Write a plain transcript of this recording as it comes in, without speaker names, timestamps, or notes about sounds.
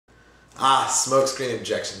Smokescreen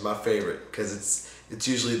objection, my favorite, because it's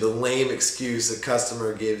usually the lame excuse a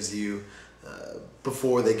customer gives you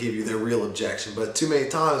before they give you their real objection. But too many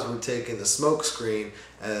times we're taking the smokescreen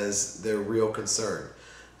as their real concern.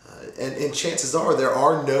 And chances are there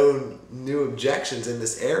are no new objections in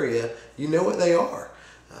this area. You know what they are.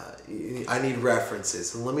 I need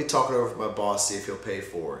references, and let me talk it over with my boss, see if he'll pay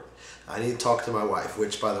for it. I need to talk to my wife,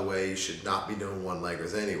 which, by the way, you should not be doing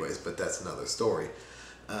one-leggers anyways, but that's another story.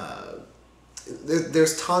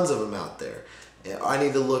 There's tons of them out there. I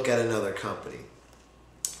need to look at another company.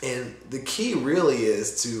 And the key really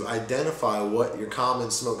is to identify what your common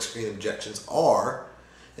smokescreen objections are,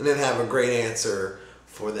 and then have a great answer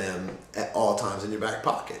for them at all times in your back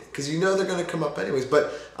pocket, because you know they're going to come up anyways.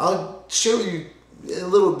 But I'll show you a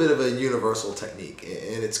little bit of a universal technique,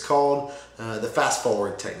 and it's called the fast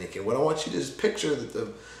forward technique. And what I want you to do is picture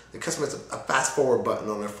that the customer has a fast forward button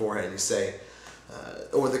on their forehead, and you say,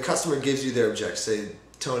 or the customer gives you their objection. Say,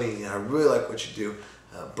 Tony, I really like what you do,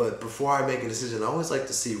 but before I make a decision, I always like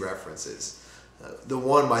to see references.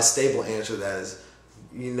 My stable answer to that is,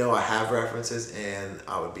 you know, I have references and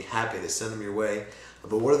I would be happy to send them your way,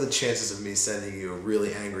 but what are the chances of me sending you a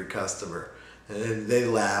really angry customer? And then they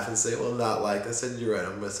laugh and say, well, not like. I said, you're right,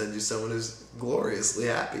 I'm going to send you someone who's gloriously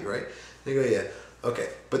happy, right? They go, yeah, okay.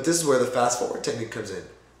 But this is where the fast forward technique comes in.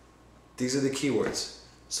 These are the keywords.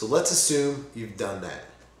 So let's assume you've done that.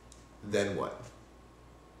 Then what?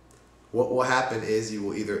 What will happen is you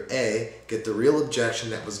will either A, get the real objection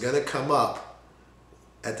that was going to come up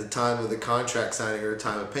at the time of the contract signing or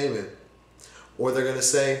time of payment, or they're going to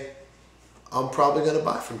say, I'm probably going to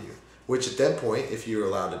buy from you. Which at that point, if you're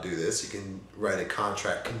allowed to do this, you can write a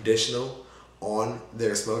contract conditional on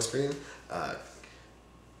their smokescreen.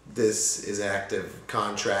 This is active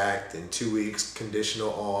contract in 2 weeks, conditional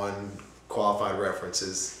on qualified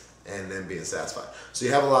references, and then being satisfied. So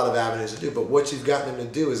you have a lot of avenues to do, but what you've gotten them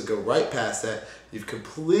to do is go right past that. You've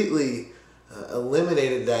completely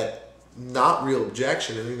eliminated that not real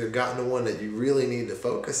objection and either gotten to one that you really need to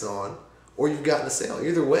focus on, or you've gotten a sale.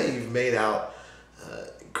 Either way, you've made out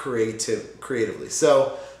creatively.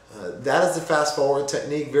 So that is the fast forward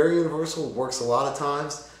technique. Very universal, works a lot of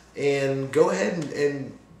times. And go ahead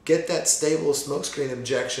and get that stable of smokescreen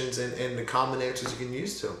objections and the common answers you can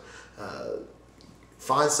use to them.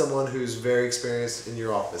 Find someone who's very experienced in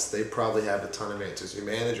your office. They probably have a ton of answers. Your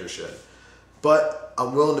manager should. But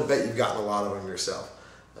I'm willing to bet you've gotten a lot of them yourself.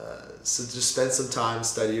 So just spend some time,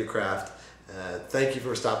 study your craft. Thank you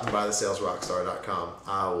for stopping by thesalesrockstar.com.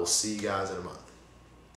 I will see you guys in a month.